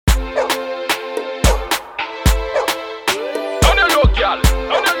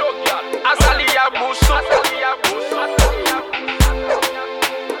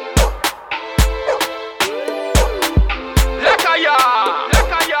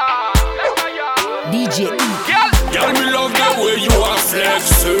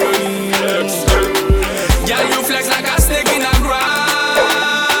flexing. Girl, you flex like a snake in a grass.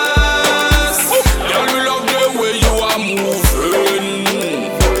 Girl, we love the way you are moving.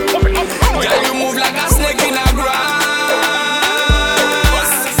 Girl, you move like a snake in a grass.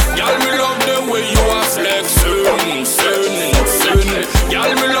 Girl, we love the way you are flexing.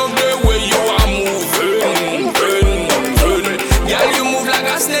 Girl, we love the way you are moving. Girl, you move like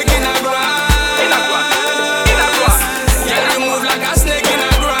a snake in a grass. Girl, you move like a snake in a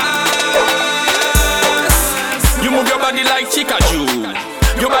grass. You move your body like Chicaju.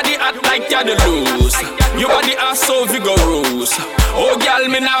 Your body act like caduceus. Your body are so vigorous. Oh girl,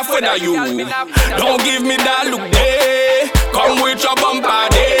 me not afraid of you. Don't give me that look there. Come with your bumper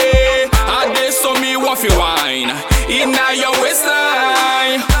there. I did so me want fi wine inna your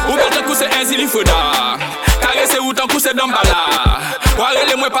waistline. Ou bete kouse enzili foda. Caresse ou tan kouse dambala.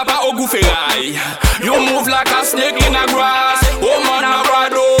 Warele mwen papa au goût ferraille. You move like a snake in a grass. Oh man a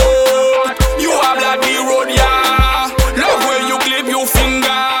brado. You have like the road, yeah. Love when you clip your finger.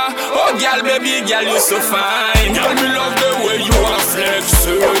 Oh girl, baby girl, you so fine. Girl, me love the way you are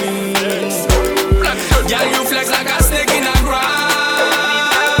flexing. Girl, you flex like a snake in a grass.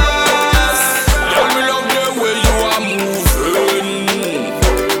 Girl, me love the way you are moving.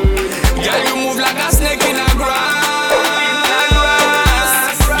 Girl, you move like a snake in a grass.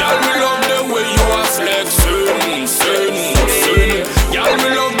 Girl, me love the way you are flexing. Girl, me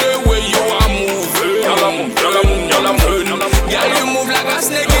love the way you are moving. Girl, you move like a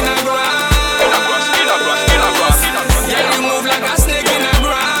snake in a grass. Girl, you move like a snake in a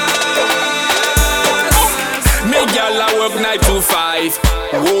grass. Me girl, I work 9 to 5.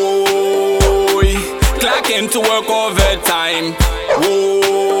 Whoa, clocking to work overtime.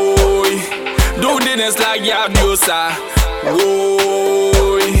 Whoa, do the dance like caduceus.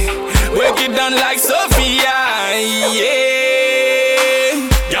 Whoa, break it down like Sophia. Yeah,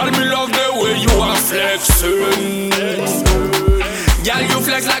 girl, me love the way you are flexing. Girl, you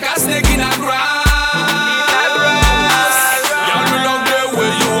flex like a snake in a grass. Girl, me love the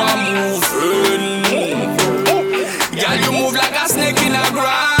way you are moving. Girl, you move like a snake in a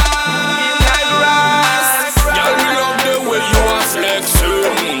grass. Girl, me love the way you are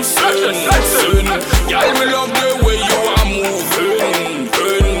flexing. Girl, me love the way you are moving.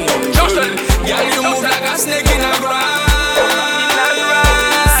 Girl, you move like a snake in a grass.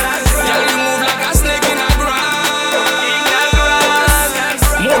 Girl, you move like a snake in a grass.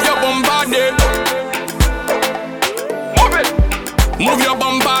 Move your bumper there. Move it. Move your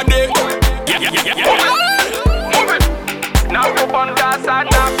bumper there. Yeah.